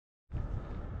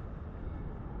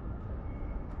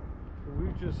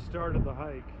We've just started the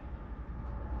hike.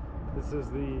 This is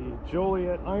the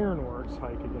Joliet Ironworks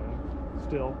hike again,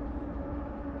 still.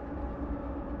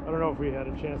 I don't know if we had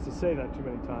a chance to say that too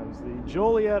many times. The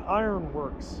Joliet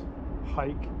Ironworks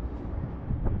hike.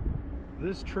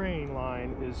 This train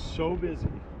line is so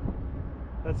busy.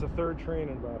 That's the third train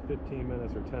in about 15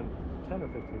 minutes or 10 or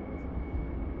 15 minutes.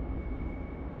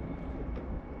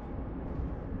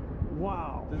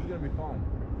 Wow. This is going to be fun.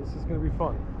 This is going to be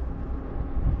fun.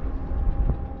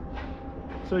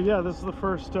 So yeah, this is the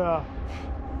first,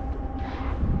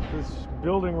 this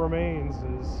building remains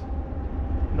is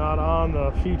not on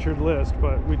the featured list,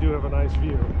 but we do have a nice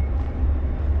view.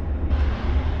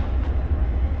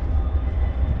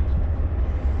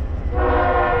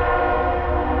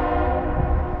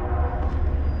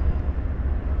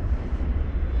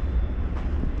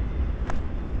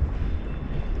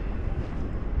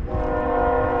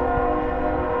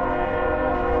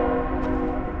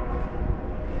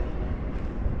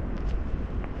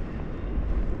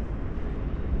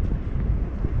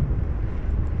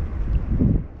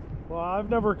 I've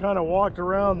never kind of walked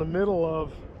around the middle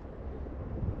of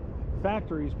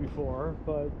factories before,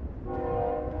 but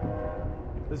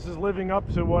this is living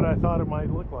up to what I thought it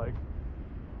might look like.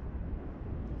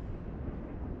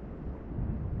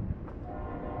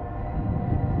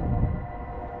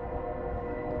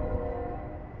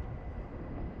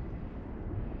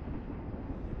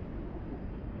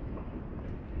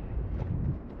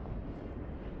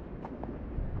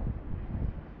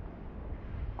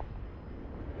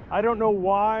 I don't know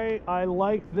why I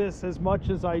like this as much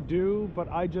as I do, but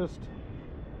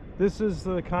this is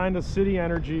the kind of city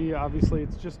energy. Obviously,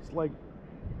 it's just like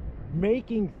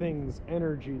making things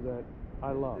energy that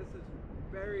I love. This is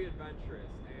very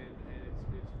adventurous, and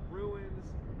it's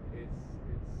ruins, it's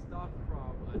stuff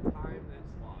from a time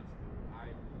that's lost.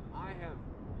 I have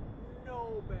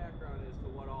no background as to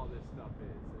what all this stuff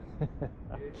is.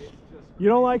 It's just you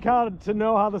don't like to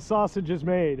know how the sausage is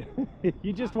made.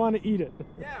 You just want to eat it.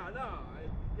 Yeah, no,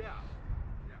 yeah.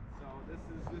 So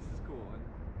this is cool. And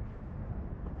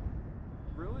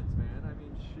ruins, man. I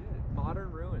mean, shit.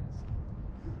 Modern ruins.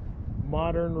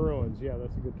 Modern ruins. Yeah,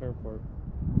 that's a good term for it.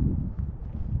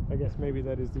 I guess maybe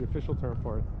that is the official term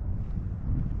for it.